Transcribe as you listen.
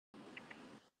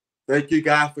Thank you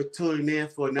guys for tuning in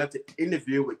for another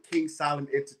interview with King Solomon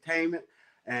Entertainment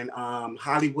and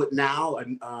Hollywood Now.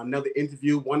 Another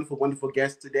interview, wonderful, wonderful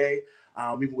guest today.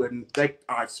 We would thank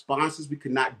our sponsors. We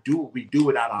could not do what we do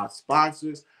without our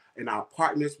sponsors and our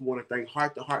partners. We want to thank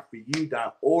Heart to Heart for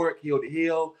You.org, Hill to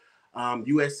Hill,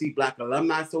 USC Black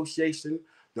Alumni Association,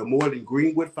 the More Than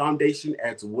Greenwood Foundation,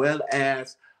 as well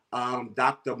as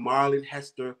Dr. Marlon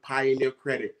Hester Pioneer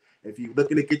Credit. If you're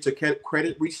looking to get your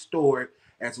credit restored,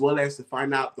 as well as to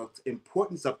find out the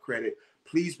importance of credit,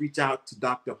 please reach out to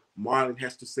Dr. Marlon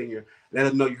Hester Sr. Let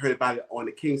them know you heard about it on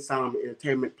the King Solomon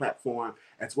Entertainment platform,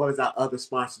 as well as our other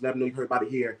sponsors. Let them know you heard about it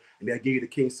here, and they'll give you the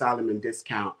King Solomon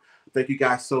discount. Thank you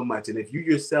guys so much. And if you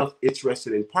yourself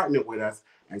interested in partnering with us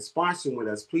and sponsoring with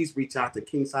us, please reach out to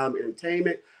King Solomon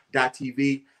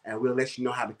Entertainment.tv, and we'll let you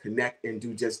know how to connect and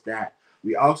do just that.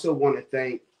 We also want to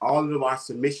thank all of our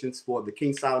submissions for the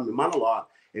King Solomon monologue.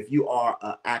 If you are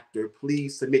an actor,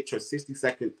 please submit your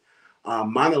 60-second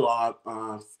monologue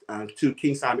to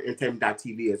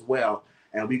KingSolomonEntertainment.tv as well.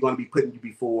 And we're going to be putting you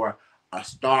before a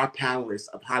star panelist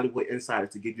of Hollywood Insider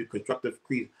to give you constructive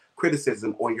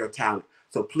criticism on your talent.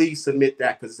 So please submit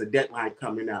that because it's a deadline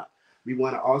coming up. We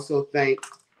want to also thank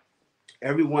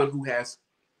everyone who has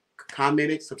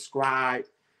commented, subscribed,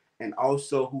 and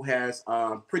also who has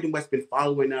pretty much been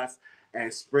following us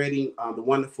and spreading the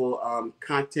wonderful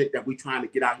content that we're trying to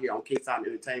get out here on King Solomon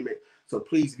Entertainment. So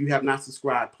please, if you have not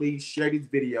subscribed, please share this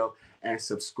video and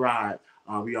subscribe.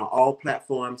 We are on all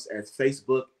platforms as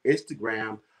Facebook,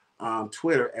 Instagram,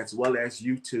 Twitter, as well as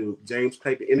YouTube. James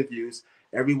Clayton Interviews,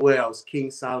 everywhere else,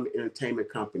 King Solomon Entertainment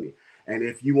Company. And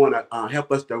if you want to help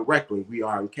us directly, we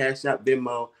are in Cash App,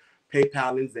 Venmo,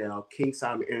 PayPal, and Zelle, King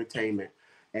Solomon Entertainment.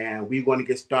 And we're going to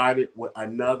get started with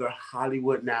another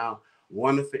Hollywood Now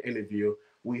wonderful interview.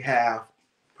 We have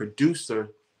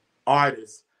producer,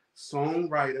 artist,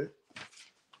 songwriter,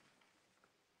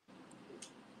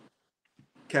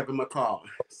 Kevin McCall.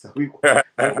 So we thank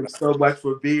him so much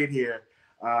for being here.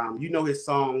 You know his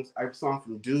songs, every song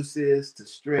from Deuces to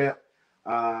Strip.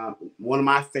 One of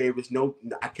my favorites, no,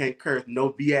 I can't curse,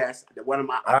 No BS. One of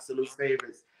my absolute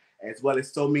favorites, as well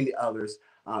as so many others,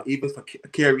 even for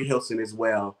Carrie Hilson as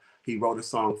well. He wrote a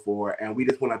song for, and we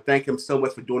just want to thank him so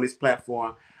much for doing this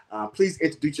platform. Please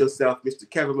introduce yourself, Mr.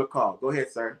 Kevin McCall. Go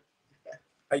ahead, sir.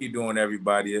 How you doing,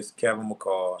 everybody? It's Kevin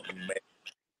McCall,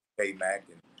 K-Mac,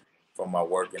 and from my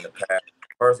work in the past.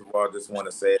 First of all, I just want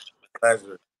to say it's a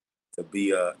pleasure to be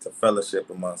to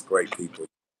fellowship amongst great people.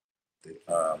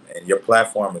 And your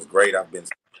platform is great.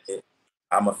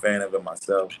 I'm a fan of it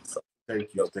myself. So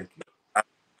thank you. Thank you. I'm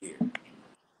here.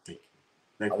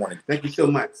 Thank you so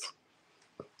much.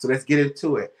 So let's get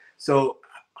into it. So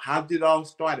how did it all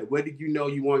start? Where did you know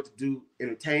you wanted to do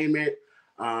entertainment?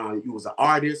 You was an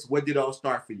artist. Where did it all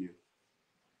start for you?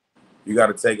 You got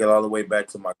to take it all the way back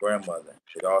to my grandmother.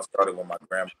 It all started with my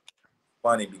grandmother.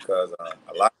 Funny because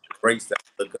a lot of the greats that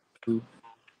I look up to,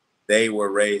 they were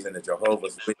raised in the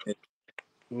Jehovah's Witness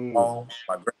home.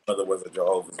 My grandmother was a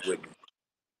Jehovah's Witness.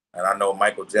 And I know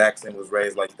Michael Jackson was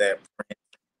raised like that.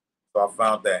 So I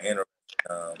found that interesting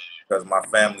because my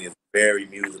family is very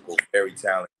musical, very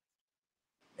talented.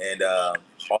 And all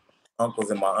my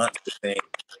uncles and my aunts could sing.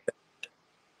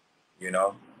 You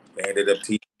know, they ended up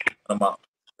teaching one of my uncles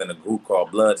in a group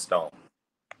called Bloodstone.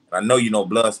 And I know you know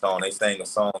Bloodstone. They sang a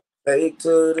song, "Take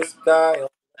to the sky,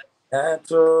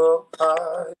 natural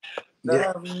high,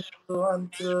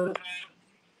 unto."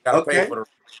 Gotta pay for the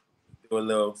do a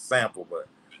little sample, but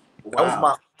that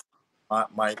was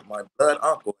my blood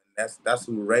uncle, and that's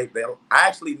who raised them. I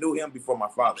actually knew him before my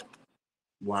father.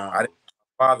 Wow. I didn't know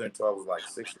my father until I was like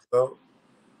 6 years old.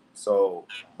 So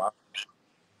my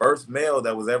first male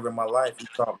that was ever in my life, he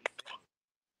taught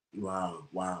me.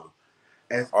 Wow.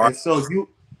 And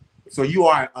so you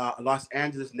are a Los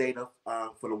Angeles native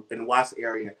in the Watts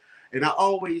area, and I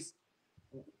always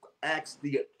ask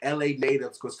the LA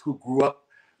natives who grew up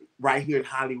right here in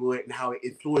Hollywood and how it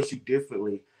influenced you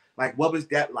differently. Like, what was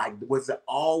that like? Was it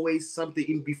always something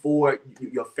even before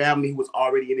your family was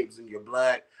already in it, was in your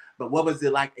blood? But what was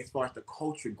it like as far as the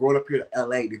culture growing up here in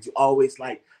LA? Did you always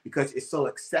because it's so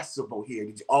accessible here,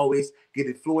 did you always get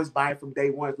influenced by it from day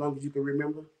one as long as you can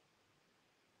remember?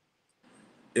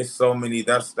 It's so many.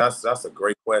 That's a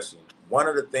great question. One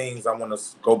of the things I want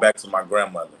to go back to my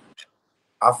grandmother.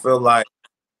 I feel like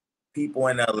people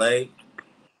in LA,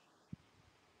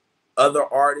 other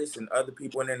artists and other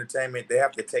people in entertainment, they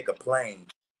have to take a plane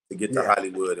to get to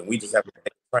Hollywood, and we just have to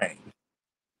take a train.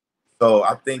 So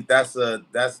I think that's a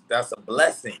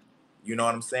blessing. You know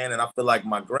what I'm saying? And I feel like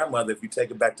my grandmother, if you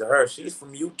take it back to her, she's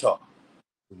from Utah.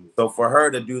 So for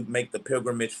her to make the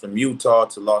pilgrimage from Utah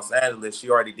to Los Angeles, she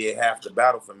already did half the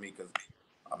battle for me. Because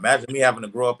imagine me having to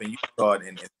grow up in Utah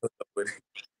and put up with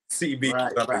CB or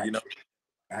Right, something, right.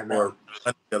 I know. or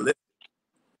unrealistic.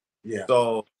 Yeah.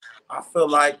 So I feel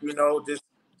like, just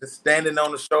standing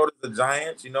on the shoulders of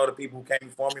giants, the people who came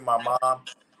before me, my mom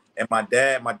and my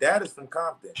dad. My dad is from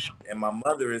Compton, and my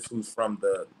mother is who's from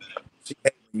she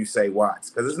hates when you say Watts,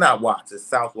 because it's not Watts, it's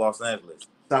South Los Angeles.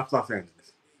 South Los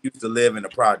Angeles. Used to live in the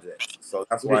projects. So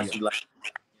that's Yeah, why yeah. she likes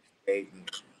skating.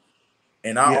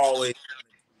 And I Yeah. always,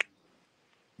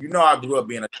 I grew up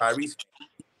being a Tyrese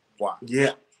fan. Watts.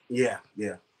 Yeah. Yeah.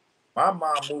 Yeah. My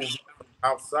mom moved me from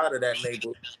outside of that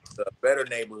neighborhood to a better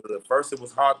neighborhood. First it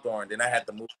was Hawthorne, then I had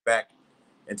to move back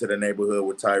into the neighborhood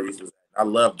where Tyrese was at. I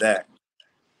love that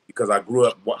because I grew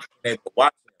up being able to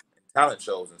watch him in talent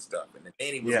shows and stuff. And then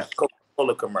he was on Yeah. a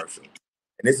Coca-Cola commercial.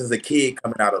 And this is a kid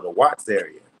coming out of the Watts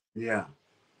area. Yeah.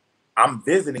 I'm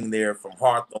visiting there from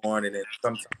Hawthorne and then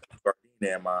sometimes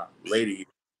Gardena in my later years.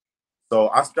 So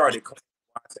I started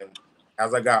watching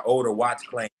as I got older, watch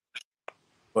claim.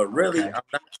 But really, Okay. I'm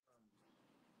not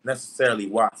necessarily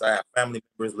Watts. I have family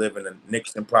members live in the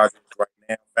Nixon projects right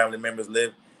now. Family members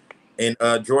live in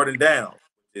Jordan Downs,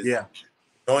 which is, Yeah.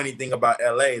 know anything about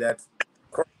LA, that's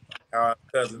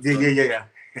cousins Yeah. from Yeah. Yeah. Yeah.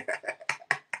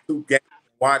 two gangs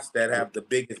in Watts that have the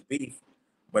biggest beef.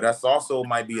 But that's also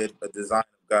might be a design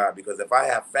of God, because if I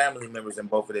have family members in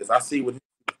both of this, I see what he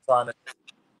was trying to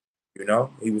do.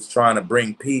 He was trying to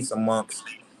bring peace amongst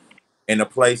in a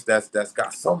place that's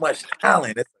got so much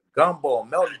talent. It's a gumbo, a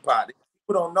melting pot.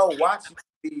 People don't know Watts used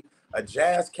to be a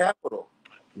jazz capital.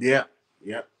 Yeah.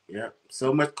 Yeah. Yeah.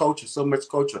 So much culture. So much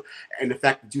culture. And the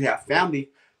fact that you have family,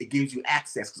 it gives you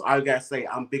access. Because all you gotta say,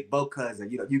 I'm Big Bo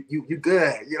cousin. You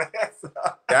good. So,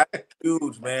 That's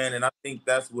huge, man. And I think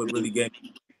that's what really gave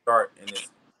me a start in this.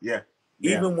 yeah.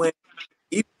 Yeah. Even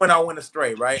when I went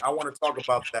astray, right? I want to talk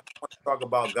about that. I want to talk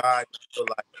about guys. So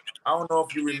like, I don't know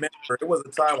if you remember, it was a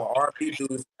time when R&B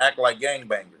dudes act like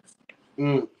gangbangers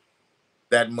Mm,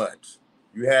 that much.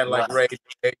 You had like right.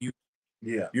 Ray, you,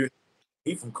 Yeah. you,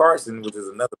 he from Carson, which is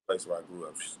another place where I grew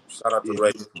up. Shout out to Yeah.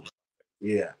 Ray. Beautiful.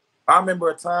 Yeah. I remember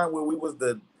a time where we was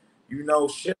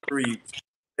chivalry.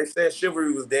 They said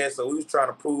chivalry was dead, so we was trying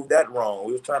to prove that wrong.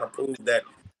 We was trying to prove that,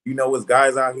 it's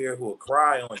guys out here who will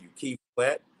cry on you, keep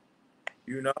sweat,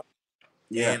 you know.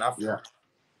 Yeah. And I Yeah.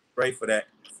 straight for that,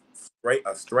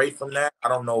 straight from that. I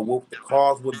don't know what the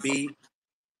cause would be.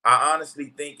 I honestly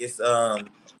think it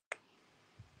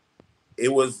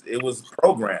was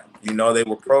programmed. They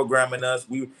were programming us.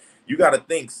 You got to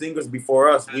think, singers before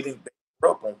us, we didn't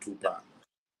grow up on Tupac.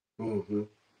 Mm-hmm.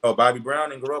 Oh, Bobby Brown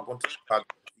didn't grow up on Tupac.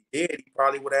 If he did, he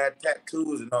probably would have had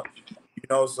tattoos and all.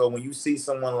 So when you see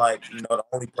someone like, the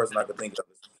only person I could think of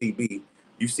is CB.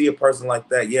 You see a person like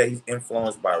that, yeah, he's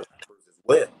influenced by rappers as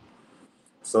well.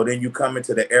 So then you come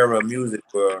into the era of music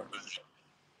where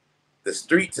the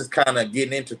streets is kind of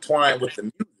getting intertwined with the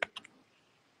music.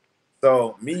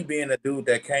 So me being a dude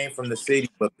that came from the city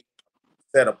but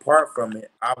set apart from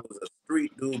it, I was a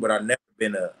street dude, but I never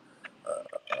been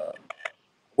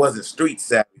wasn't street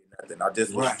savvy or nothing. I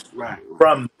just was Right. Right. Right.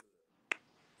 from.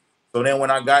 So then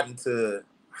when I got into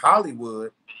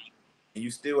Hollywood, and you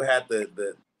still had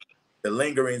the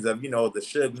lingerings of, the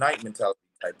Suge Knight mentality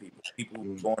type people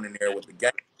Mm, going in there with the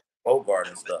gang, Bogart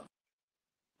and stuff.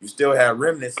 You still had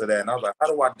remnants of that, and I was like, how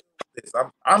do I do this?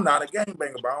 I'm not a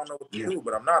gangbanger, but I don't know what to yeah. do.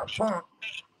 But I'm not a punk.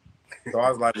 So I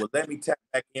was like, well, let me tap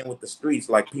back in with the streets,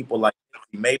 like people like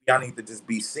me. Maybe I need to just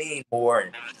be seen more,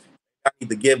 and I need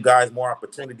to give guys more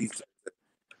opportunities to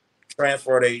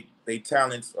transfer they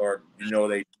talents, or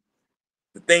they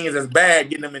the thing is, it's bad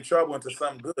getting them in trouble into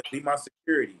something good. Be my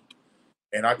security,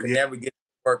 and I could Yeah. never get it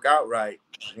to work out right.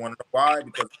 You want to know why?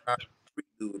 Because I'm not a street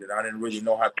dude, and I didn't really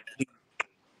know how to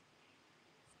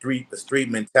read the street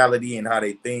mentality and how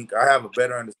they think. I have a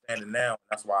better understanding now, and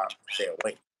that's why I stay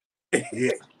away.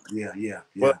 Yeah. Yeah. Yeah.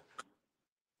 But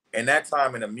Yeah. in that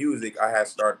time in the music, I had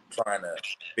started trying to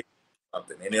fix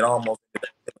something, and it almost ended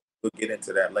up. We'll get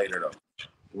into that later, though.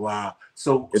 Wow.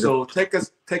 So It, so take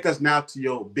us now to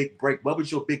your big break. What was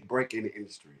your big break in the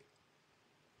industry?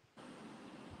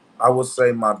 I would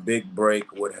say my big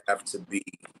break would have to be.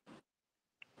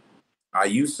 I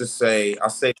say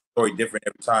the story different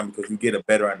every time because you get a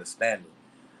better understanding.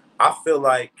 I feel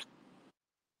like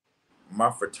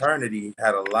my fraternity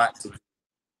had a lot to do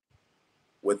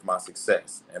with my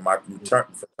success, and my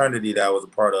fraternity that I was a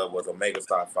part of was Omega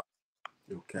Psi Phi.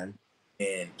 Okay.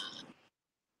 And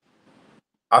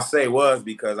I say was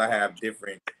because I have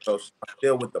different. So I'm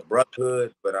still with the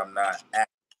brotherhood, but I'm not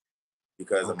active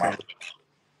because of my. Okay.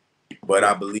 But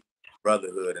I Yeah. believe in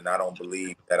brotherhood, and I don't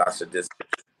believe that I should just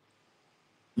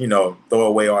you know, throw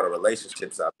away all the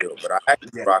relationships I built. But I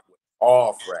actually Yeah. rock with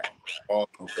all frat, all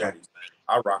Okay. buddies.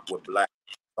 I rock with black.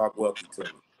 Talk wealthy to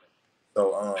me.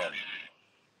 So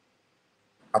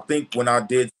I think when I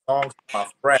did songs for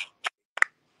my frat,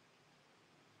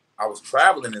 I was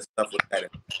traveling and stuff with that.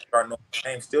 And starting knowing the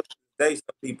name. Still to this day,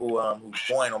 some people who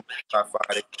join on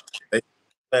Spotify, they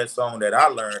that song that I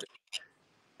learned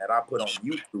that I put on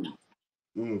YouTube.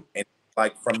 Mm. And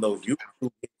like from those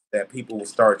YouTube hits that people will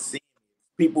start seeing,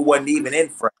 people wasn't even in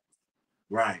frat.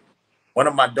 Right. One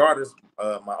of my daughters,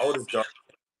 my oldest daughter,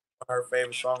 one of her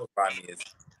favorite songs by me is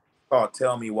called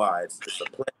 "Tell Me Why." It's a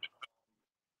play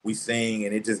we sing,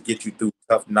 and it just gets you through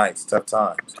tough nights, tough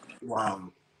times.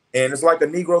 Wow. And it's like a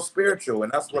Negro spiritual,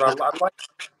 and that's what I like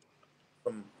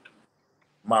from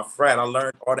my frat. I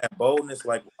learned all that boldness.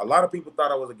 Like a lot of people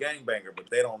thought I was a gangbanger, but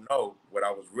they don't know what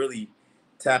I was really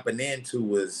tapping into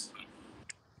was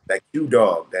that Q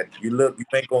dog. That you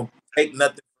ain't gonna take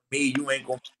nothing from me. You ain't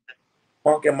gonna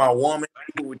punking my woman.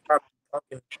 People would try to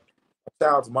be punking my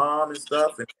child's mom and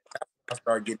stuff, and that's when I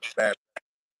started getting bad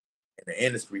in the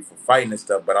industry for fighting and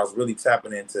stuff. But I was really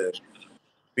tapping into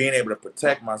being able to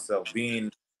protect myself,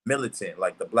 being militant,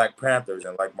 like the Black Panthers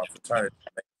and like my fraternity.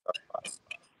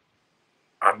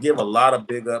 I give a lot of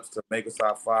big ups to Make Us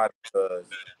Our Five because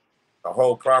the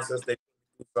whole process they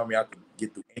told me I could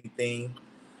get through anything.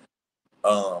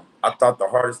 I thought the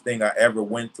hardest thing I ever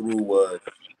went through was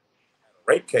a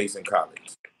rape case in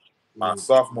college, my Mm.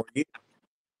 sophomore year.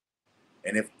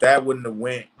 And if that wouldn't have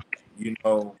went, you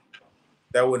know,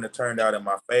 that wouldn't have turned out in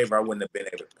my favor. I wouldn't have been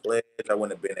able to pledge. I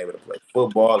wouldn't have been able to play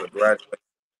football or graduate.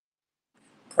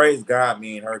 Praise God,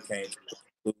 me and her came to a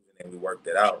conclusion and we worked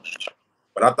it out.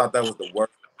 But I thought that was the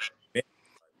worst. I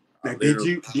Now,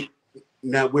 literally,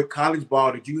 now with college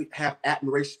ball, did you have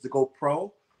admiration to go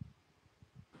pro?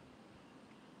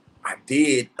 I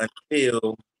did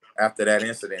until after that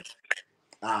incident.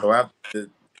 Ah, So after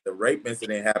the rape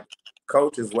incident happened,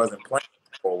 coaches wasn't playing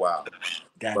for a while.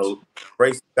 gotcha. But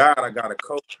praise God, I got a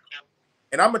coach.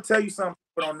 And I'm gonna tell you something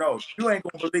people don't know. You ain't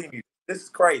gonna believe me. This is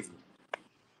crazy.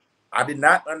 I did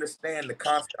not understand the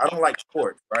concept. I don't like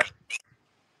sports, right?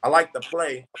 I like to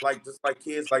play. I like just like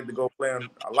kids like to go play on.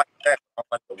 I like that. I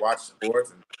like to watch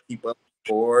sports and keep up with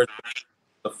scores.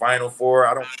 The Final Four.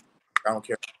 I don't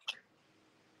care.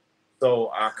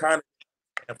 So I kind of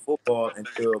played football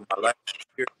until my last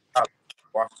year in college,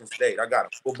 Washington State. I got a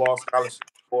football scholarship,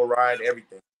 full ride,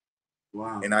 everything,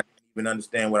 Wow. and I didn't even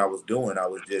understand what I was doing. I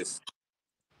was just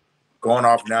going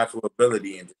off natural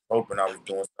ability and just hoping I was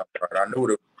doing something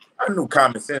right. I knew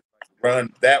common sense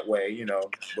run that way, you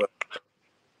know, but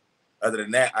other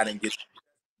than that, I didn't get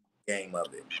the game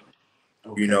of it,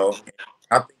 you Okay. know. And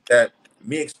I think that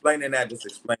me explaining that just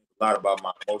explains a lot about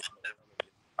my emotional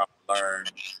intelligence, how I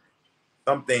learned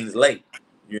some things late,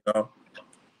 you know.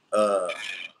 Uh,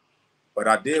 but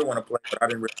I did want to play, but I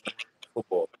didn't really understand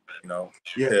football, you know,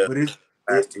 Yeah, till but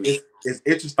last 2 years. it's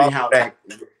interesting Also, how that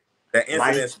like that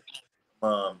life. incident,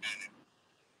 um,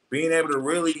 being able to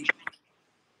really,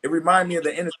 it reminded me of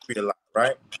the industry a lot,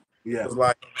 right? Yeah. It was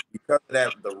like because of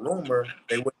that, the rumor,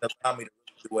 they wouldn't allow me to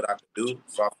really do what I could do.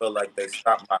 So I felt like they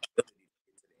stopped my ability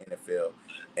to get to the NFL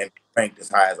and be ranked as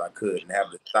high as I could and have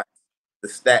the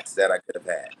stats that I could have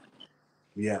had.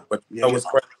 Yeah. But you Yeah. know Yeah. what's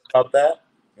crazy about that?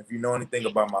 If you know anything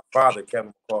about my father,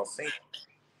 Kevin McCall Sr.,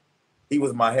 he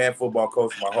was my head football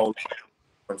coach my whole life,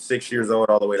 from 6 years old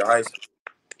all the way to high school.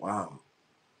 Wow.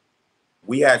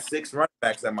 We had 6 running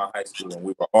backs at my high school, and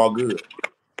we were all good.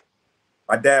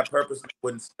 My dad purposely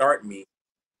wouldn't start me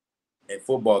in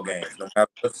football games, no matter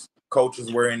what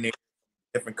coaches were in there,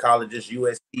 different colleges,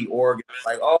 USC, Oregon.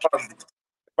 Like, oh, if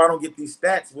I don't get these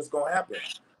stats, what's gonna happen?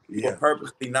 He would Yeah.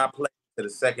 purposely not play to the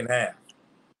second half,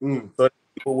 Mm. so that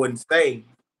people wouldn't say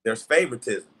there's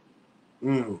favoritism.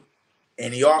 Mm.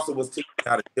 And he also was teaching me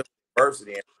how to deal with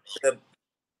adversity. And instead of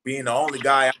being the only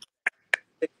guy out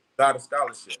there, got a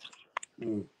scholarship.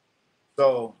 Mm.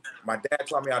 So my dad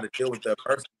taught me how to deal with the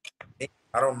adversity.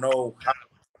 I don't know how,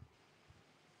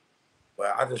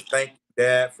 but I just thank you,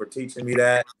 Dad, for teaching me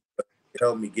that. It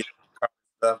helped me get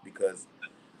stuff because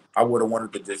I would have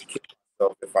wanted to just kill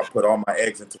myself if I put all my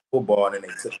eggs into football and then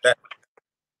they took that.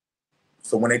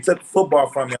 So when they took football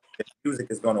from me, I said, music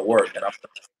is going to work, and I'm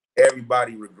going to make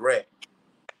everybody regret,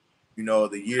 you know,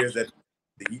 the years that,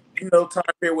 time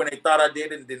period when they thought I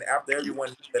did it, and then after everyone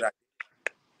knew that I,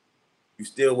 you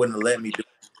still wouldn't have let me do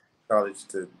college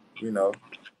to, you know,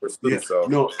 pursue. Yeah, So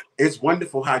no, it's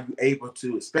wonderful how you able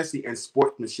to, especially in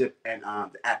sportsmanship and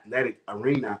the athletic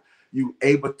arena, you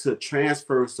able to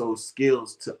transfer those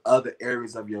skills to other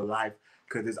areas of your life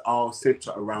because it's all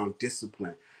centered around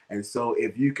discipline. And so,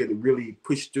 if you can really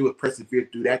push through and persevere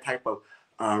through that type of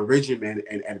regimen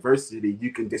and adversity,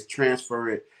 you can just transfer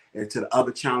it into the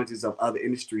other challenges of other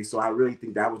industries. So I really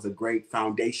think that was a great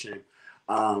foundation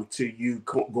to you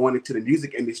going into the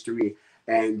music industry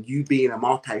and you being a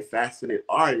multifaceted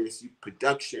artist, you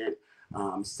production,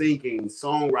 singing,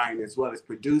 songwriting, as well as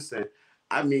producing.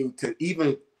 I mean, to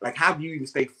even like, how do you even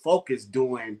stay focused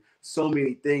doing so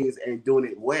many things and doing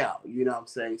it well? You know what I'm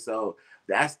saying? So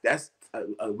that's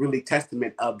a really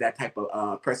testament of that type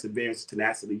of perseverance,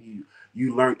 tenacity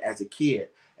you learned as a kid.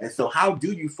 And so, how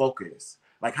do you focus?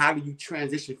 Like, how do you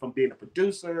transition from being a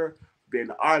producer, being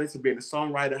an artist, or being a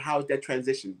songwriter? How is that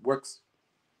transition works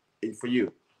for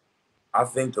you? I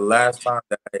think the last time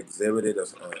that I exhibited a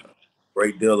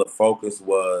great deal of focus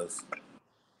was,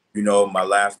 my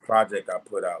last project I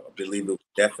put out. I believe it was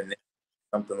Definite,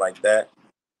 something like that.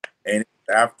 And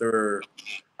after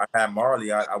I had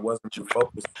Marley, I wasn't really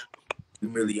focused,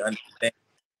 didn't really understand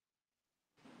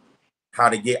how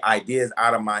to get ideas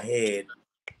out of my head.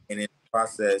 And in the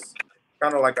process,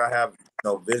 kind of like I have,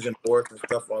 vision boards and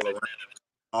stuff all around.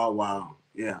 Oh wow,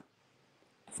 yeah,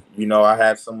 I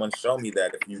had someone show me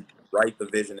that if you write the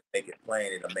vision and make it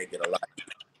plain, it'll make it a lot easier.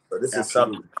 So this is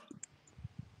something absolutely.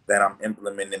 that I'm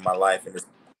implementing in my life, and it's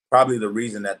probably the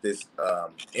reason that this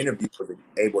interview was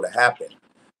able to happen.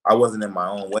 I wasn't in my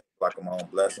own way, like my own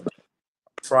blessing. I'm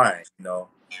trying,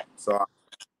 So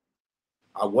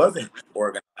I wasn't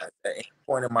organized at any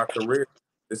point in my career.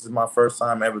 This is my first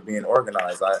time ever being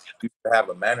organized. I used to have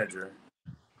a manager,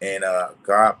 and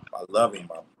God, I love him.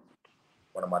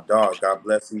 One of my dogs, God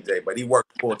bless CJ, but he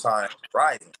worked full time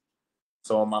Rising.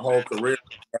 So in my whole career,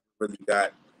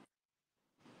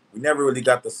 we never really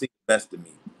got to see the best of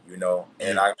me, And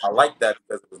Yeah, I like that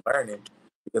because it was learning.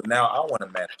 Because now I want to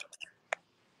manage.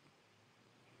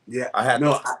 yeah. I had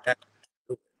No, to.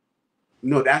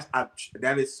 no, that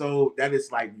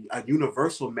is like a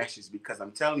universal message because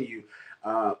I'm telling you,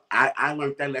 I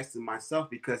learned that lesson myself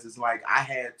because it's like I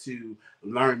had to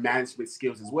learn management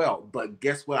skills as well. But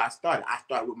guess what? I started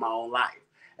with my own life,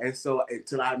 and so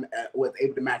until I was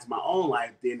able to manage my own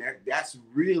life, then that's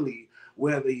really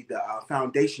where the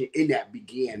foundation in that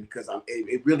began because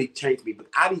it really changed me. But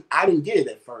I didn't get it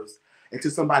at first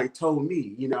until somebody told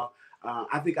me,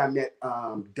 I think I met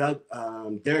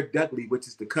Derek Dudley, which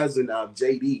is the cousin of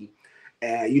JD.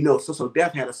 And So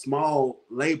Def had a small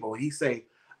label. He say,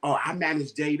 "Oh, I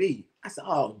manage JD." I said,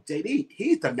 "Oh, JD,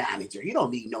 he's the manager. He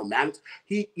don't need no manager.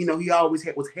 He always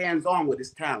was hands on with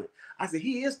his talent." I said,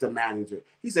 "He is the manager."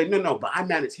 He said, "No, but I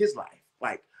manage his life.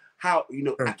 Like how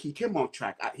I keep him on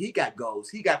track. He got goals.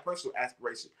 He got personal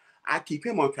aspirations. I keep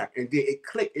him on track." And then it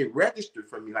clicked. It registered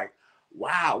for me like,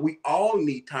 wow, we all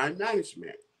need time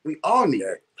management. We all need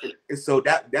Yeah. it. And so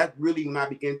that really when I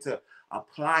began to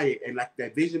apply it and like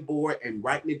that vision board and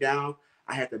writing it down,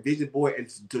 I had the vision board and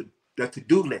the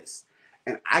to-do list.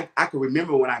 And I can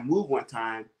remember when I moved one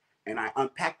time and I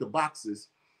unpacked the boxes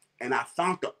and I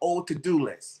found the old to-do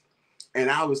list.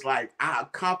 And I was like, I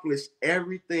accomplished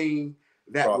everything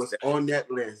that Cross was that. on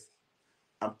that list.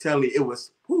 I'm telling you, it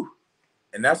was whew.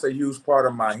 And that's a huge part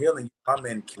of my healing. I'm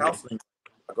in Yeah. counseling.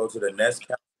 I go to the Nest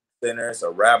Counseling Center. It's a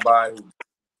rabbi who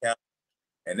counts,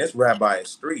 and this rabbi is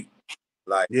street.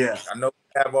 Like, Yeah. I know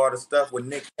we have all the stuff with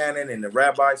Nick Cannon and the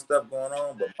rabbi stuff going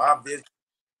on, but my vision,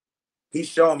 he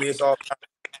showed me it's all kind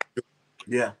of,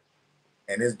 Yeah.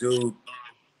 and this dude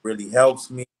really helps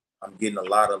me. I'm getting a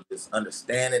lot of this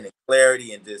understanding and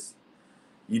clarity and just,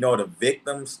 the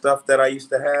victim stuff that I used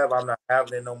to have. I'm not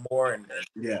having it no more. And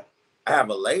Yeah. I have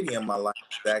a lady in my life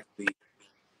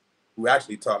who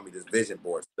actually taught me this vision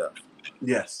board stuff.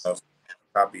 Yes. So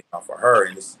copying off of her,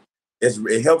 and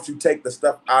it helps you take the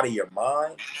stuff out of your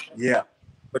mind, Yeah.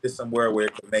 put it somewhere where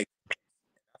it can make.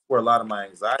 That's where a lot of my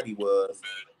anxiety was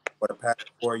for the past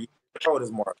 4 years. Oh, this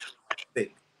more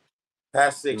six,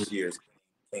 past Mm. 6 years,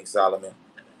 King Solomon.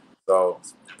 So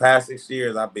past 6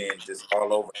 years, I've been just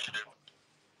all over,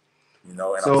 and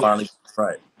I'm So finally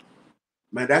right.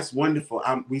 man, that's wonderful.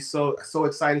 We so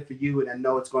excited for you, and I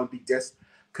know it's going to be just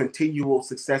continual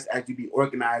success as you be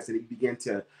organized and you begin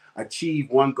to achieve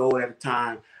one goal at a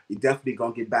time. You're definitely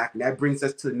going to get back, and that brings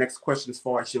us to the next question as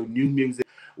far as your new music.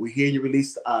 We hear you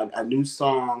release a new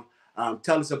song.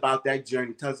 Tell us about that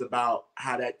journey. Tell us about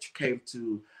how that came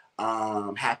to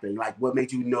happen. Like what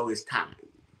made you know it's time.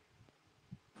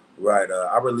 Right.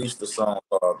 I released a song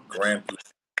called Grand Piano.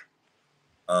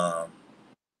 Um,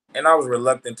 and I was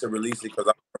reluctant to release it because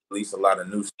I release a lot of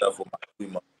new stuff with my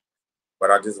female,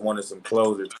 but I just wanted some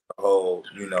closure to the whole,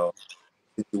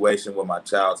 situation with my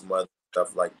child's mother,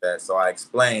 stuff like that. So I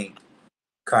explained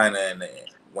kind of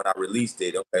when I released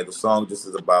it. Okay, the song just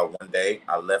is about one day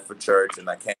I left for church and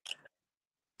I came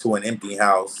to an empty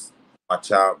house. my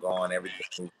child gone, everything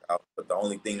moved out. But the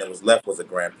only thing that was left was a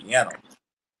grand piano.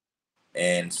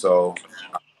 And so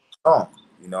I made a song.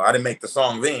 You know, I didn't make the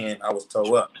song then. I was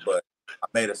toe up, but I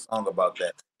made a song about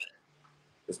that.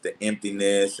 It's the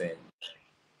emptiness, and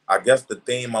I guess the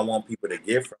theme I want people to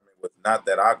get from it was not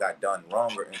that I got done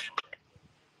wrong or anything.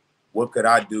 What could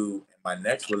I do in my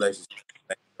next relationship to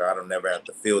make sure I don't ever have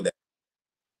to feel that?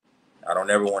 I don't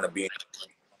ever want to be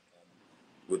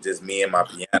with just me and my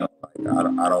piano.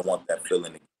 Like I don't want that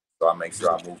feeling again. So I make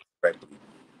sure I move correctly.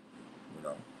 You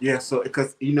know. Yeah, so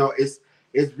because it's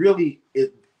really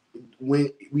it when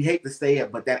we hate to say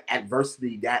it, but that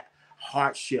adversity, that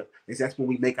hardship is that's when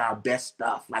we make our best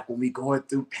stuff. Like when we going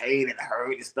through pain and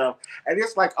hurt and stuff, and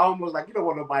it's like almost like you don't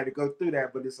want nobody to go through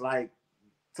that, but it's like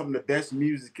some of the best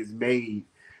music is made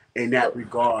in that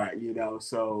regard, you know.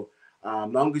 So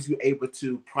long as you're able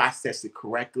to process it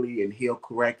correctly and heal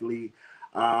correctly,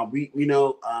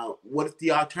 what is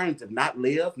the alternative? Not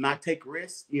live, not take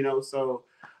risks, you know. So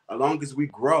as long as we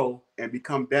grow and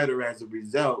become better as a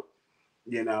result,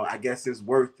 you know, I guess it's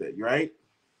worth it, right?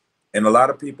 And a lot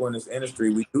of people in this industry,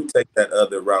 we do take that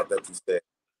other route that you said.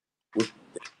 With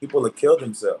people have killed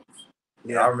themselves.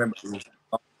 And I Yeah. remember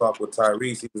I talked with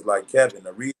Tyrese. He was like, Kevin,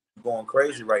 the reason you're going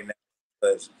crazy right now is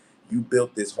because you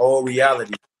built this whole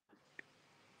reality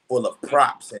full of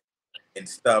props and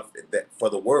stuff that for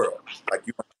the world. Like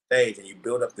you on stage and you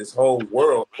build up this whole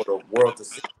world for the world to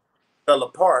see. Fell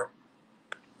apart.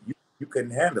 You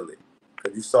couldn't handle it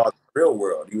because you saw the real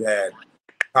world. You had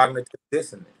cognitive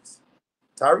dissonance.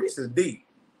 Tyrese is deep,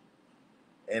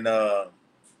 and I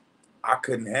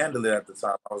couldn't handle it at the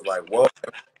time. I was like, "Whoa!"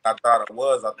 I thought I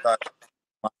was. I thought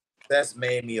my success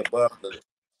made me above the.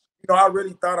 You know, I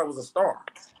really thought I was a star.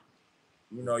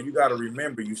 You know, you got to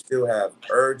remember, you still have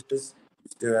urges.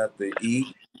 You still have to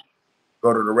eat,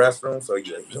 go to the restroom. So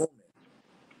you're human.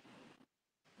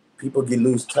 People get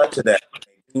lose touch of that.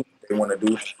 They want to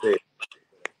do what you said.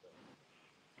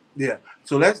 Yeah.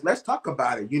 So let's talk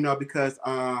about it, you know, because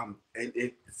and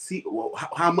see well,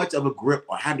 how much of a grip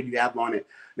or how do you have on it?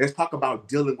 Let's talk about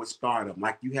dealing with stardom.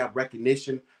 Like you have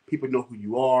recognition, people know who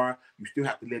you are. You still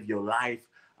have to live your life.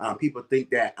 People think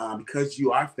that because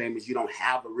you are famous, you don't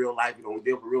have a real life. You don't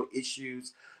deal with real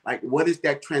issues. Like, what is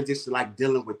that transition like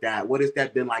dealing with that? What has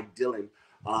that been like dealing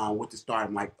with the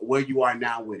stardom? Like where you are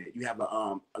now with it? You have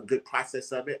a good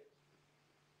process of it.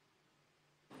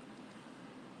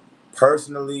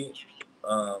 Personally,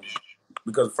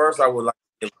 because first I would like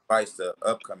to give advice to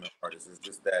upcoming artists. Is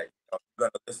just that you're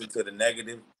gonna listen to the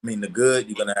negative. I mean, the good.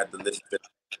 You're gonna have to listen to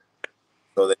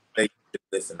so that they can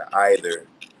listen to either.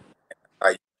 How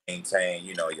you maintain,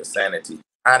 you know, your sanity.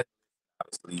 I didn't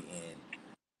obviously in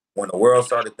when the world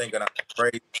started thinking I was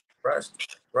crazy,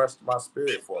 crushed my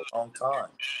spirit for a long time.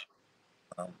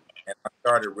 And I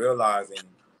started realizing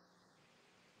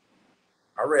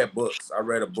I read books. I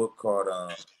read a book called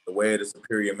The Way of the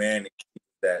Superior Man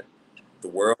that the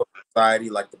world, society,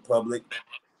 like the public,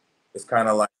 is kind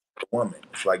of like a woman.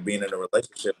 It's like being in a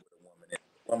relationship with a woman. And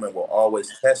the woman will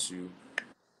always test you,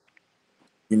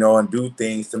 you know, and do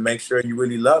things to make sure you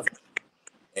really love her.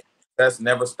 And tests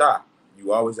never stop.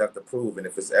 You always have to prove. And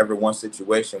if it's ever one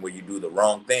situation where you do the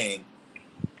wrong thing,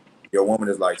 your woman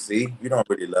is like, see, you don't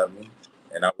really love me.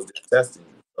 And I was just testing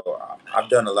you. So I've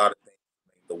done a lot of things to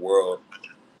make the world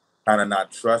kind of not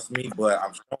trust me, but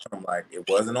I'm showing them like it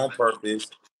wasn't on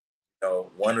purpose. You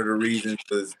know, one of the reasons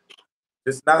was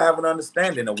just not having an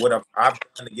understanding of what I've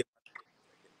done to get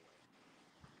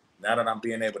now that I'm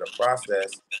being able to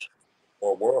process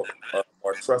more world,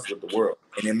 more trust with the world,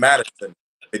 and it matters to me.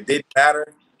 If it didn't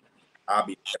matter, I'll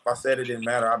be. If I said it didn't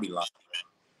matter, I'll be lying.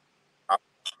 I want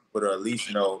people to at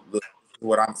least know, look, this is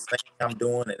what I'm saying I'm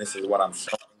doing, and this is what I'm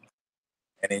showing,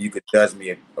 and then you could judge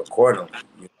me accordingly.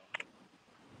 You know?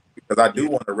 Because I do Yeah.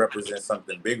 want to represent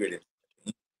something bigger than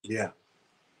me. Yeah.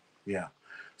 Yeah.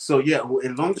 So yeah, well,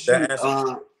 as long Did as that you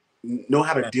answer? know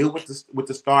how to Man, deal with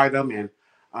the stardom and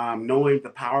knowing the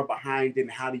power behind it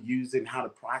and how to use it and how to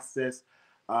process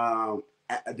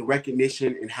the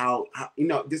recognition and how you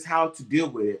know just how to deal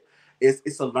with it.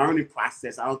 It's a learning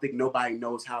process. I don't think nobody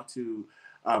knows how to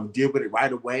deal with it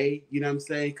right away. You know what I'm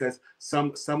saying? Because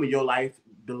some of your life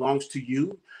belongs to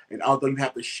you, and although you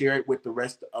have to share it with the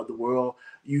rest of the world,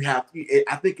 you have.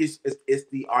 I think it's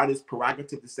the artist's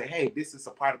prerogative to say, "Hey, this is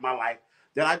a part of my life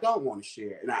that I don't want to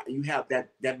share," and you have that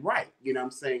right. You know what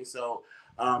I'm saying? So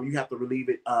you have to relieve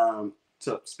it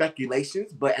to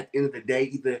speculations, but at the end of the day,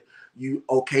 either you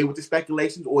okay with the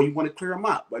speculations or you want to clear them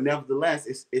up. But nevertheless,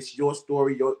 it's your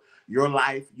story, your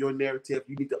life, your narrative.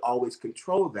 You need to always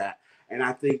control that, and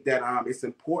I think that it's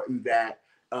important that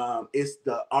it's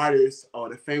the artist or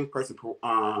the famous person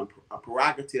a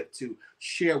prerogative to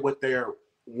share what they're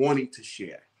wanting to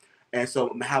share. And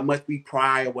so how much we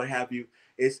pry or what have you,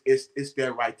 it's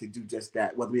their right to do just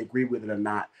that, whether we agree with it or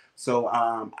not. So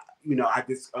I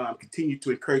just continue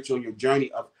to encourage you on your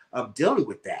journey of dealing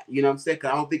with that. You know what I'm saying?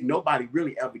 Because I don't think nobody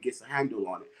really ever gets a handle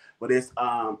on it. But it's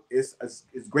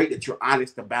great that you're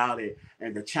honest about it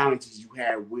and the challenges you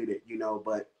have with it.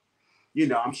 But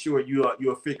I'm sure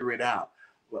you'll figure it out.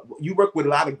 You work with a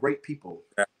lot of great people.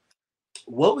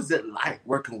 What was it like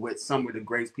working with some of the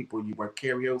greatest people you work,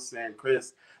 Karaoke and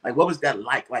Chris? Like, what was that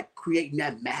like creating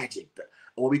that magic,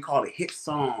 or what we call a hit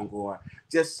song, or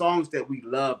just songs that we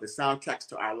love, the soundtracks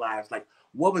to our lives? Like,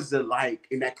 what was it like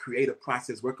in that creative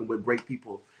process working with great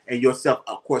people and yourself,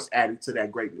 of course, adding to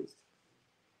that greatness?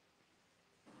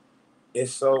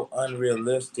 It's so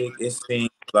unrealistic. It seems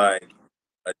like,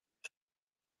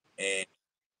 and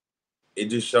it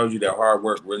just shows you that hard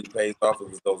work really pays off. It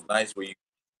was those nights where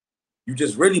you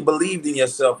just really believed in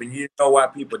yourself, and you didn't know why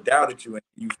people doubted you, and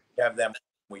you have that moment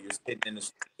when you're sitting in the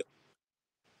studio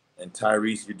and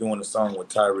Tyrese, you're doing a song with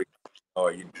Tyrese,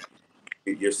 or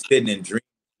you're sitting and dreaming,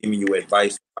 giving you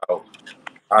advice about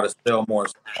how to sell more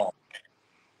songs.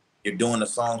 You're doing a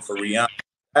song for Rihanna.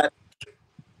 That,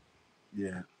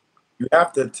 Yeah. you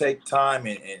have to take time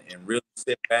and really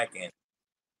sit back and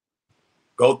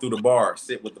go through the bars,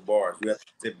 sit with the bars. You have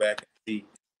to sit back and see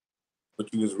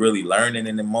what you was really learning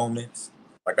in the moments.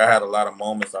 Like I had a lot of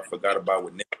moments I forgot about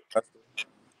with Nick Custer.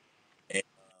 And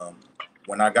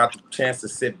when I got the chance to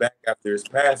sit back after his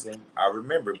passing, I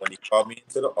remembered when he called me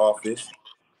into the office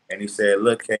and he said,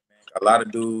 "Look, K man, a lot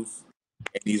of dudes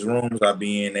in these rooms I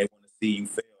be in, they want to see you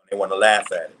fail and they want to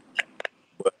laugh at it.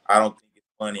 But I don't think it's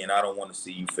funny and I don't want to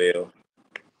see you fail.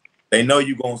 They know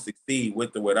you're gonna succeed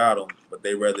with or without them, but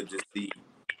they rather just see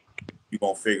you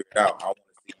gonna figure it out. I want to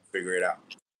see you figure it out."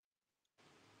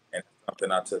 And that's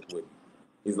something I took with me.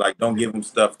 He's like, don't give them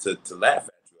stuff to laugh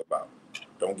at you about.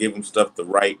 Don't give them stuff to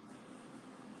write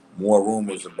more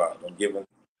rumors about. Don't give them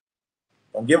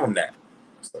that.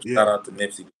 So shout Yeah. out to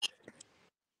Nipsey.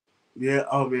 Yeah.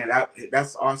 Oh man,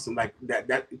 that's awesome. Like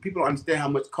that people don't understand how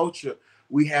much culture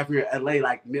we have here in LA.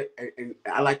 Like Nip, and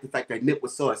I like the fact that Nip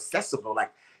was so accessible.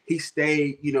 Like he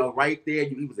stayed, right there.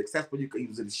 He was accessible. He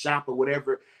was in the shop or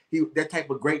whatever. That type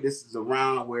of greatness is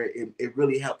around where it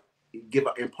really helped give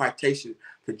an impartation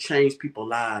to change people's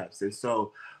lives. And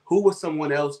so, who was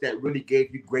someone else that really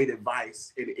gave you great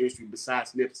advice in the industry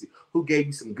besides Nipsey? Who gave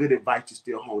you some good advice you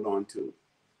still hold on to?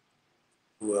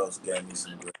 Who else gave me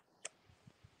some good?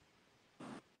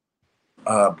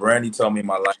 Brandy told me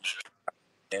my life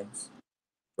ends.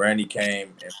 Brandy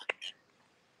came and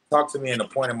talked to me in a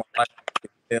point in my life I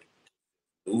could tell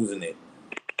losing it.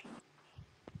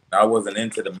 I wasn't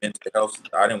into the mental health.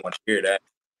 I didn't want to hear that.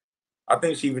 I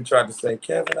think she even tried to say,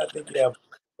 Kevin, I think you have a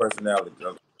personality.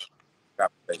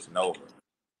 Conversation over.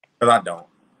 Because I don't.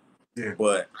 Yeah.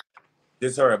 But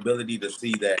just her ability to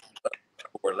see that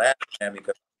people were laughing at me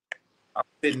because I'm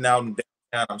sitting out in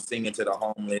downtown, I'm singing to the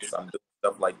homeless, I'm doing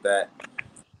stuff like that.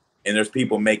 And there's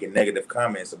people making negative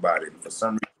comments about it. And for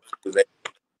some reason, she was able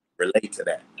to relate to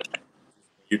that.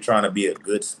 You're trying to be a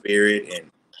good spirit and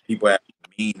people have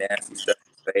mean, nasty stuff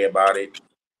to say about it.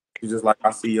 She's just like,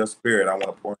 I see your spirit. I want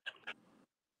to pour.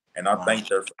 And I Wow. thanked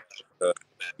her for that because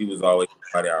she was always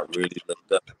somebody I really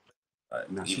looked up.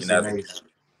 No, Even she's as a, amazing.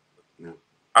 No.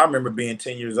 I remember being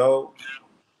 10 years old,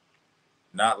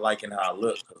 not liking how I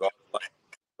looked because all the like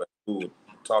people would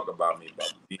talk about me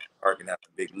about being dark and having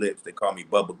big lips. They call me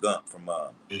Bubba Gump from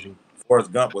Mm-hmm.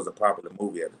 Forrest Gump was a popular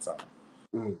movie at the time.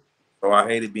 Mm. So I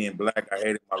hated being black. I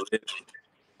hated my lips,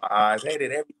 my eyes,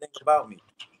 hated everything about me.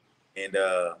 And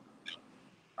I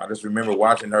just remember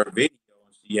watching her video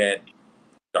and she had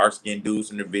dark skinned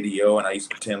dudes in the video and I used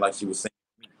to pretend like she was saying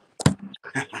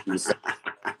she was saying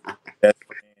best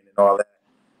friend and all that.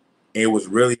 It was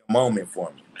really a moment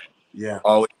for me. Yeah.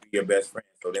 Always be your best friend.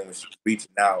 So then when she's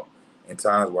reaching out in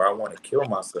times where I want to kill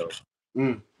myself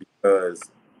Mm. because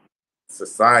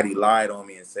society lied on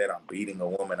me and said I'm beating a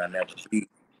woman I never beat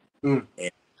Mm.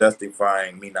 and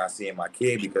justifying me not seeing my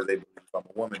kid because they believe I'm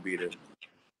a woman beater.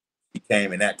 She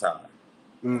came in that time.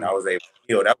 And I Mm. was able to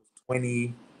heal. That was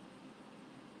 20,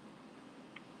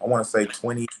 I want to say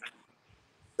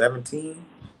 2017.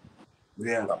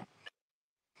 Yeah. Something.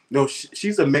 No,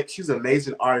 she's an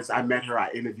amazing artist. I met her. I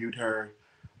interviewed her.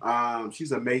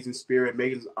 She's an amazing spirit,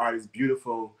 amazing artist,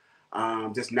 beautiful,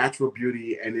 just natural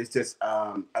beauty, and it's just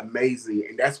amazing.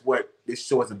 And that's what this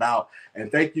show is about.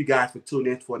 And thank you guys for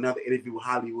tuning in for another interview with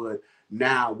Hollywood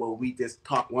Now, where we just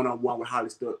talk one on one with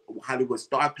Hollywood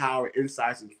star power,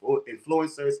 insights, and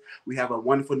influencers. We have a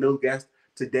wonderful new guest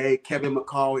today. Kevin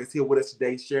McCall is here with us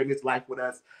today, sharing his life with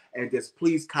us. And just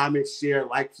please comment, share,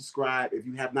 like, subscribe if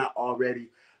you have not already.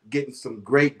 Getting some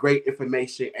great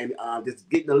information and just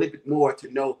getting a little bit more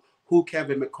to know who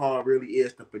Kevin McCall really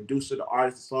is, the producer, the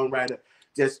artist, the songwriter,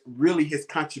 just really his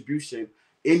contribution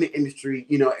in the industry,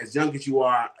 you know, as young as you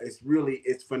are,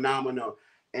 it's phenomenal.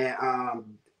 And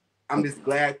I'm just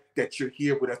glad that you're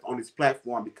here with us on this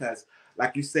platform because,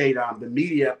 like you said, the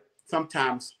media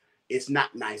sometimes it's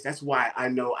not nice. That's why I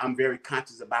know I'm very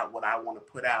conscious about what I want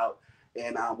to put out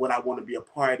and what I want to be a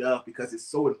part of because it's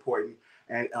so important.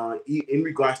 And in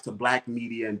regards to Black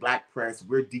media and Black press,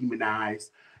 we're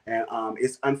demonized. And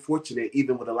it's unfortunate,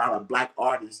 even with a lot of Black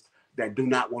artists that do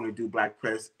not want to do Black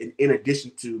press, in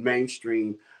addition to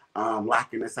mainstream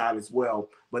locking us out as well.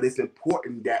 But it's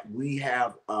important that we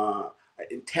have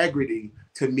integrity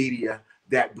to media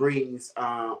that brings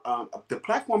the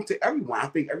platform to everyone. I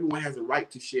think everyone has a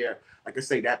right to share, like I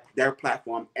say, that their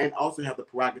platform, and also have the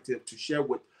prerogative to share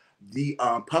with the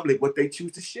public what they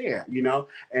choose to share, you know,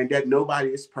 and that nobody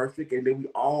is perfect and that we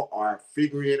all are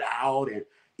figuring it out. And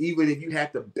even if you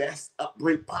have the best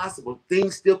upbringing possible,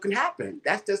 things still can happen.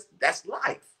 That's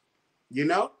life, you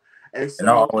know? And And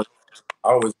I so,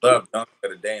 always love Dunk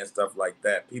of the Day and stuff like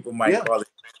that. People might yeah. call it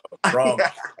wrong.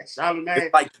 It's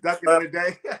Charlamagne, like Dunkin' of the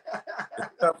Day. it's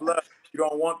tough love. You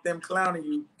don't want them clowning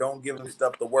you. Don't give them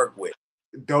stuff to work with.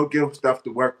 Don't give them stuff to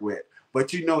work with.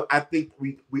 But you know, I think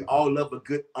we all love a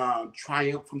good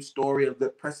triumphant story, a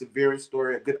good perseverance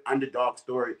story, a good underdog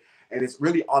story. And it's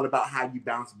really all about how you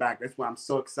bounce back. That's why I'm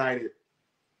so excited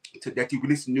that you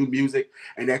release new music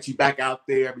and that you back out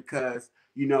there because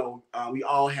you know we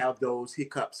all have those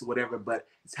hiccups or whatever, but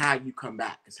it's how you come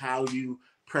back. It's how you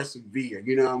persevere.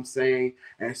 You know what I'm saying?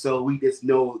 And so we just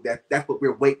know that that's what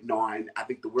we're waiting on. I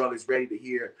think the world is ready to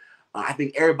hear. I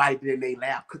think everybody been in their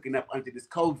lab cooking up under this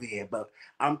COVID, but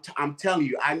I'm telling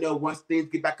you, I know once things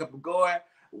get back up and going,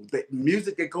 the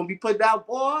music that's gonna be put out,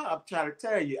 boy. I'm trying to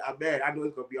tell you, I know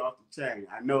it's gonna be off the chain.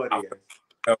 I know it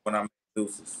is. When I'm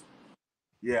deuces.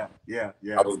 Yeah.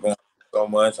 I was going so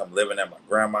much. I'm living at my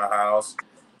grandma's house.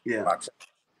 Yeah. My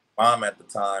mom at the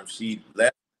time, she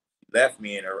left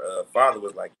me, and her father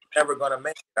was like, "You're never gonna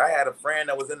make it." I had a friend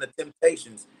that was in the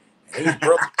Temptations, and he's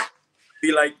broke.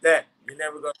 Be like that. You're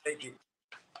never gonna make it.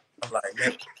 I'm like,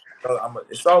 man,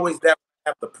 it's always that I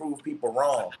have to prove people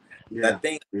wrong. Yeah. That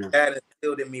thing that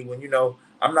instilled in me when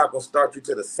I'm not gonna start you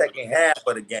to the second half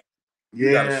of the game.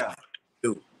 You gotta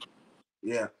do.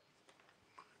 Yeah.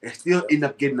 And still end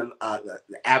up getting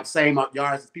the same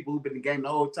yards as people who've been in the game the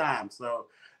whole time. So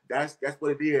that's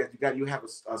what it is. You have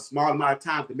a small amount of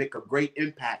time to make a great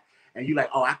impact, and you like,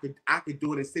 oh, I could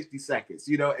do it in 60 seconds,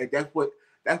 you know. And that's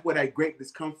where that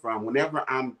greatness come from. Whenever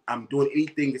I'm doing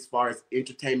anything as far as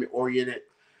entertainment oriented,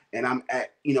 and I'm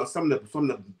at some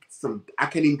I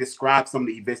can't even describe some of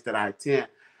the events that I attend.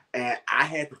 And I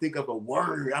had to think of a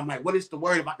word. I'm like, what is the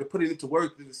word? If I could put it into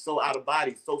words, this is so out of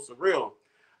body, so surreal.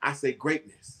 I say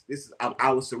greatness.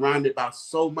 I was surrounded by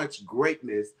so much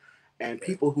greatness and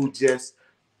people who just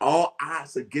all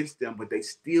odds against them, but they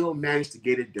still managed to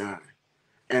get it done.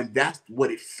 And that's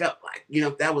what it felt like. You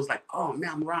know, that was like, oh man,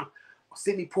 I'm around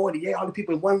Sidney Poitier, all the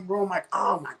people in one room, like,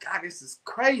 oh my God, this is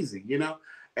crazy, you know?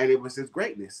 And it was his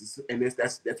greatness.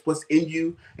 That's what's in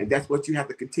you, and that's what you have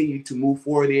to continue to move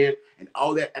forward in. And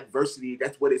all that adversity,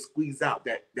 that's what it squeezes out,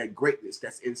 that greatness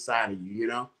that's inside of you, you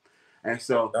know? And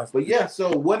so, but yeah,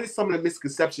 so what is some of the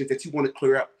misconceptions that you want to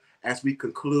clear up as we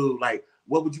conclude? Like,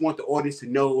 what would you want the audience to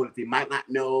know if they might not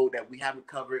know that we haven't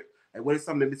covered? And what are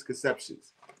some of the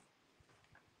misconceptions?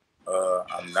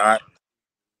 I'm not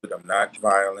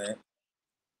violent.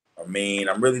 I mean,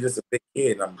 I'm really just a big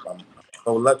kid. I'm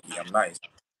so lucky. I'm nice.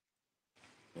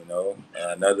 You know,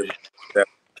 another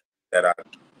that I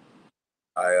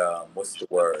what's the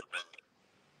word?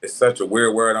 It's such a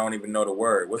weird word. I don't even know the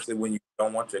word. What's it when you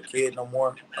don't want your kid no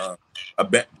more? I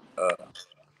bet.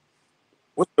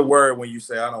 What's the word when you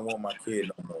say I don't want my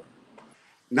kid no more?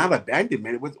 Not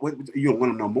abandonment. What you don't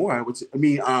want to know more? I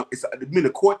mean, a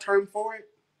court term for it.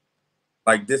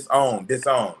 Like disown.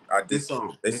 Disown.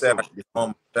 They said I disown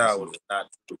my child, which is not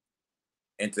true.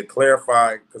 And to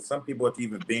clarify, because some people have to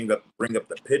even bring up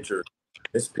the picture.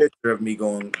 This picture of me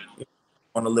going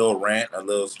on a little rant, a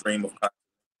little stream of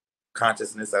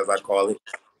consciousness, as I call it.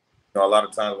 You know, a lot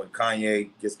of times when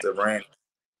Kanye gets to rant,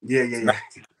 it's not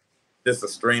just a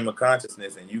stream of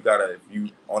consciousness, and you gotta, if you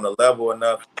on a level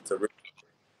enough to really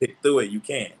pick through it, you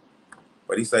can.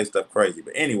 But he say stuff crazy.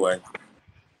 But anyway,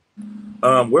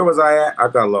 where was I at? I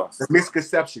got lost. The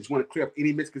misconceptions. You want to clear up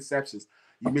any misconceptions?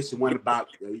 You mentioned one about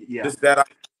just that I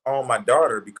own my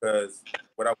daughter, because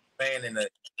what I was saying in the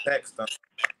text,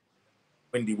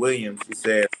 Wendy Williams. She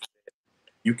said,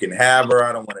 "You can have her.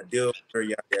 I don't want to deal with her."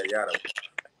 Yada yada yada.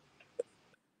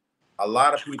 A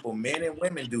lot of people, men and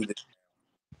women, do this.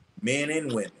 Men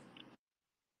and women.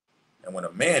 And when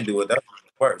a man do it, that's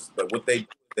worse. But what they do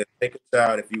is they take a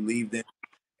child if you leave them,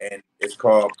 and it's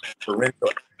called parental,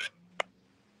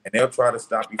 and they'll try to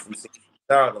stop you from seeing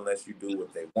the child unless you do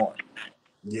what they want.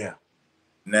 Yeah.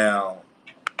 Now,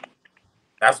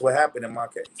 that's what happened in my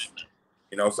case.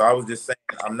 So I was just saying,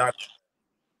 I'm not.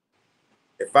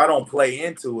 If I don't play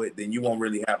into it, then you won't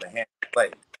really have a hand to play.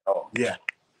 Oh, Yeah.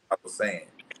 I was saying,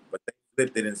 but they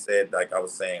flipped it and said, like I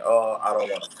was saying, oh, I don't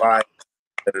want to fight.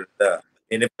 Da, da, da.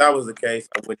 And if that was the case,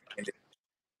 I wouldn't end up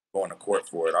going to court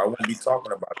for it. I wouldn't be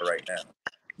talking about it right now.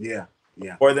 Yeah.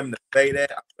 Yeah. For them to say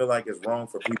that, I feel like it's wrong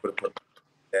for people to put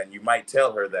that. And you might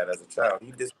tell her that as a child.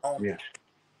 He disowned me. Yeah.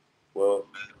 Well,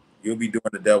 you'll be doing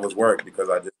the devil's work because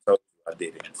I just told you I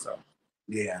did it. So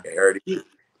Yeah. it hurt it.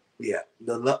 Yeah,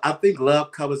 I think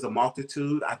love covers a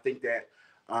multitude. I think that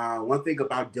one thing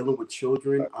about dealing with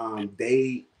children,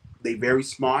 they very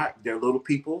smart. They're little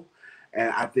people,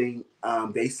 and I think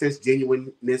they sense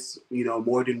genuineness,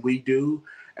 more than we do.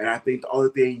 And I think the only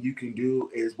thing you can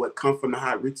do is what comes from the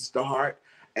heart reaches the heart,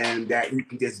 and that you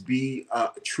can just be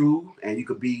true, and you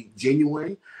can be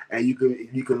genuine, and you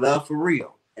can love for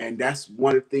real. And that's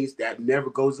one of the things that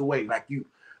never goes away. Like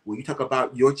when you talk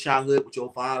about your childhood with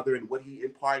your father and what he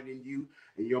imparted in you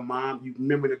and your mom, you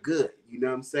remember the good. You know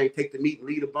what I'm saying? Take the meat and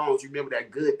leave the bones. You remember that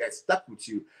good that stuck with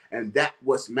you, and that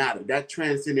what's matter. That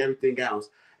transcends everything else,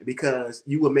 because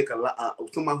you will make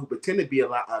someone who pretend to be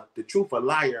the truth a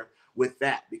liar with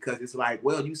that, because it's like,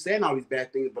 well, you saying all these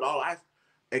bad things, but all I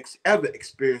ever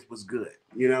experienced was good.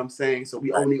 You know what I'm saying? So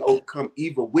we only overcome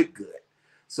evil with good.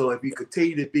 So if you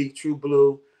continue to be true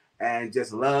blue and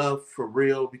just love for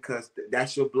real, because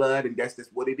that's your blood and that's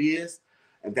just what it is,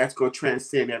 and that's going to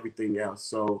transcend everything else.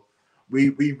 So we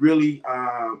really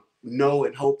know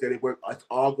and hope that it's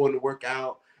all going to work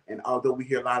out. And although we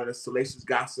hear a lot of the salacious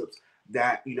gossips,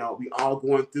 that we all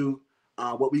going through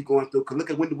what we going through. Cause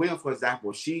look at Wendy Williams, for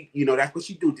example. She, that's what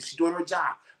she do. She's doing her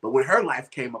job. But when her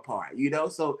life came apart,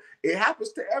 so it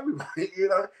happens to everybody,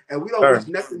 and we don't wish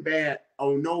nothing bad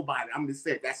on nobody. I'm just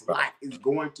saying that's life. It's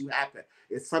going to happen.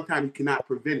 It's sometimes you cannot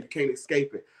prevent it. You can't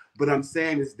escape it. But I'm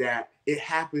saying is that it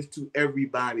happens to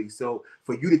everybody. So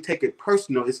for you to take it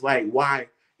personal, it's like, why?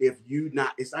 If you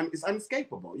not, it's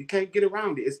unescapable. You can't get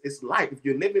around it. It's life. If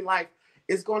you're living life,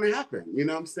 it's going to happen. You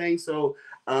know what I'm saying? So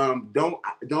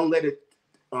don't let it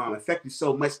affect you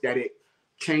so much that it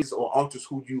changes or alters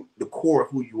the core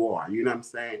of who you are. You know what I'm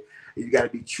saying? You got to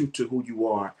be true to who you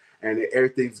are, and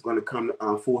everything's going to come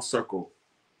full circle.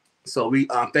 So we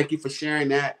thank you for sharing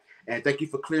that, and thank you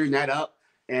for clearing that up.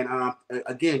 And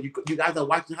again, you guys are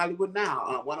watching Hollywood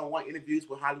Now, one-on-one interviews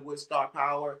with Hollywood star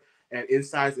power and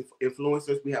insights and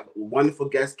influencers. We have a wonderful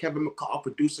guest, Kevin McCall,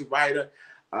 producer, writer,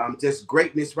 just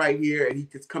greatness right here. And he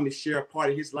just come to share a part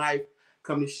of his life,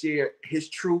 come to share his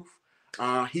truth.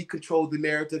 He controlled the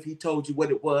narrative. He told you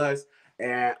what it was.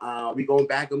 And we're going to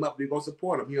back him up. We're going to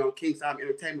support him here on King Solomon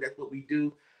Entertainment. That's what we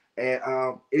do. And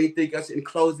anything else in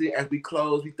closing, as we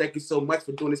close, we thank you so much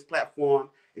for doing this platform.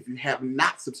 If you have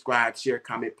not subscribed, share,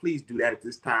 comment, please do that at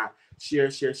this time. Share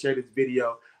this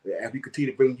video as we continue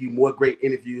to bring you more great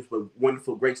interviews with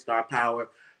wonderful, great star power.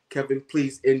 Kevin,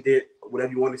 please end it,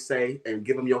 whatever you want to say, and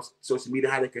give them your social media,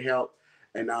 how they can help.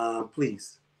 And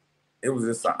please. It was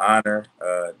just an honor.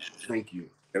 Thank you.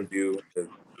 Interview. A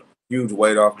huge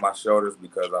weight off my shoulders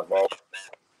because I've always,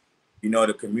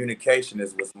 the communication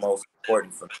is what's most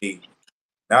important for me.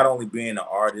 Not only being an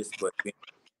artist, but being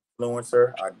an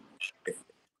influencer. If you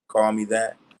call me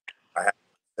that, I have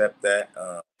to accept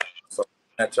that. So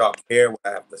that y'all care what I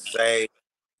have to say,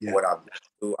 what I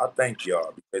do. I thank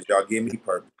y'all because y'all give me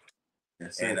purpose.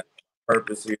 And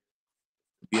purpose here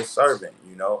to be a servant,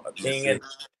 a king. And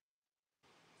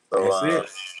so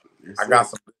I got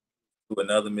some.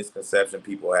 Another misconception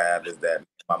people have is that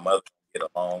my mother get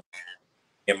along,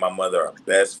 and my mother are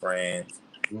best friends.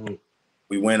 Mm.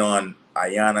 We went on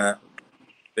Ayana,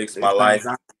 Fix My Life.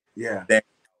 Yeah. Then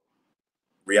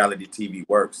reality TV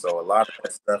works. So a lot of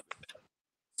that stuff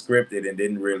is scripted and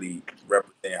didn't really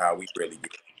represent how we really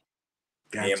get.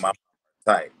 Gotcha. Me and my mom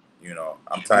are tight.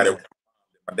 I'm tight with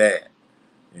my dad.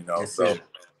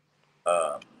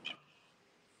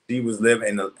 She was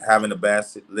having a bad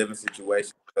living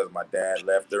situation because my dad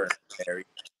left her and married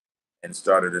and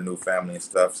started a new family and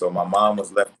stuff. So my mom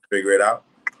was left to figure it out.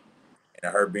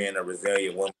 And her being a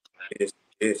resilient woman, she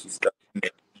stuck in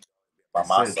there by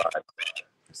my side.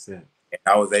 That's it. And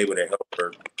I was able to help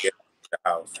her get the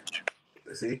house.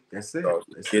 See, that's it. So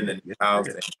getting in the house,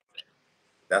 and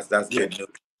that's good news.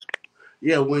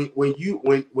 Yeah, when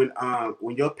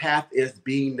your path is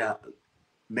being the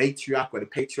matriarch or the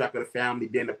patriarch of the family,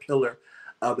 being the pillar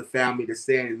of the family, the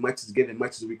saying as much is given,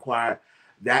 much is required,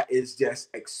 that is just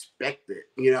expected.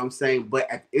 You know what I'm saying? But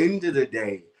at the end of the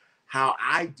day, how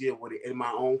I deal with it in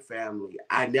my own family,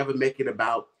 I never make it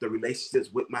about the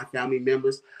relationships with my family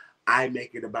members. I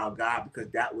make it about God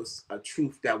because that was a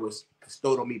truth that was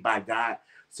bestowed on me by God.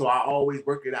 So I always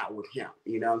work it out with Him.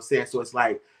 You know what I'm saying? So it's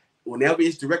like whenever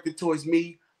it's directed towards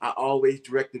me, I always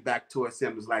direct it back towards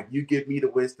Him. It's like you give me the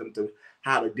wisdom to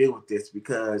how to deal with this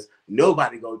because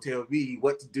nobody gonna tell me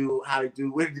what to do, how to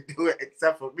do, when to do it,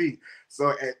 except for me.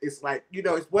 So it's like, you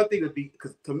know, it's one thing to be,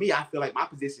 because to me, I feel like my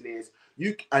position is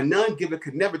a non-giver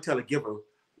could never tell a giver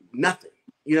nothing.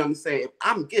 You know what I'm saying? If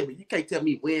I'm giving, you can't tell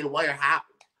me when, where, how.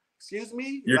 Excuse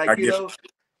me? You're Like, not you giving. know,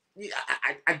 yeah,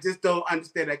 I just don't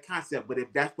understand that concept. But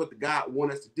if that's what the God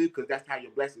wants us to do, because that's how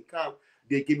your blessing comes,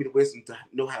 then give me the wisdom to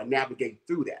know how to navigate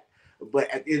through that. But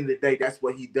at the end of the day, that's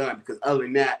what He done. Because other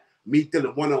than that, me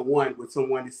dealing one-on-one with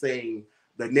someone is saying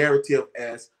the narrative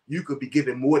as you could be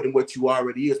giving more than what you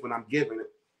already is when I'm giving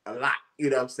it a lot. You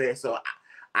know what I'm saying? So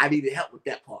I needed help with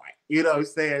that part. You know what I'm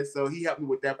saying? So He helped me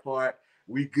with that part.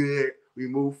 We good. We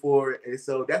move forward. And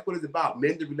so that's what it's about.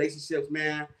 Mending relationships,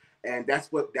 man. And that's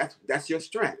your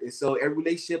strength. And so every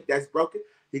relationship that's broken,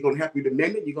 He's gonna help you to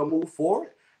mend it. You're gonna move forward,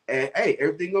 and hey,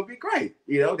 everything gonna be great.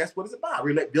 You know, that's what it's about.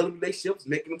 Building relationships,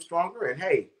 making them stronger, and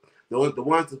hey, the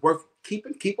ones that's worth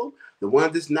keeping, keep them. The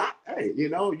ones that's not, hey, you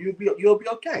know, you'll be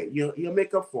okay. You'll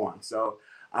make up for them. So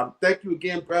thank you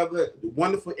again, brother.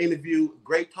 Wonderful interview.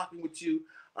 Great talking with you.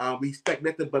 We expect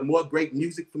nothing but more great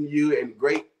music from you and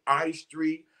great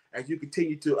artistry as you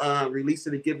continue to release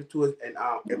it and give it to us.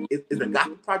 And it's a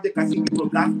gospel project. I see you do a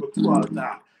gospel too all the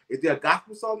time. Is there a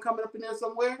gospel song coming up in there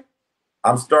somewhere?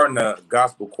 I'm starting a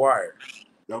gospel choir.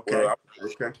 Okay. Well,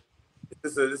 Okay.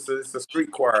 it's a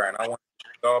street choir, and I want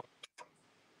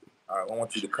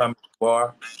you to come to the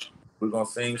bar. We're gonna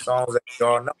sing songs that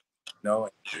y'all know, you know,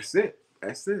 and That's it.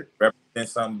 That's it. represent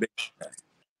something big.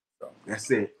 So, That's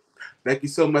it. Thank you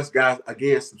so much, guys.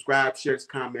 Again, subscribe, share this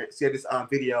comment, share this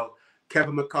video.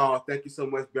 Kevin McCall, thank you so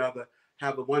much, brother.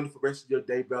 Have a wonderful rest of your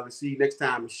day, brother. See you next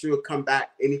time. And sure, come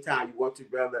back anytime you want to,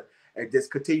 brother. And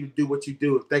just continue to do what you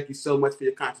do. Thank you so much for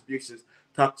your contributions.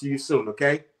 Talk to you soon,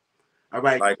 okay? All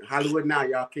right. like Hollywood now,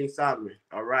 y'all. King Solomon.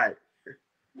 All right.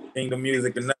 kingdom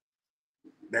music and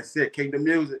That's it. Kingdom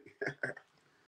music.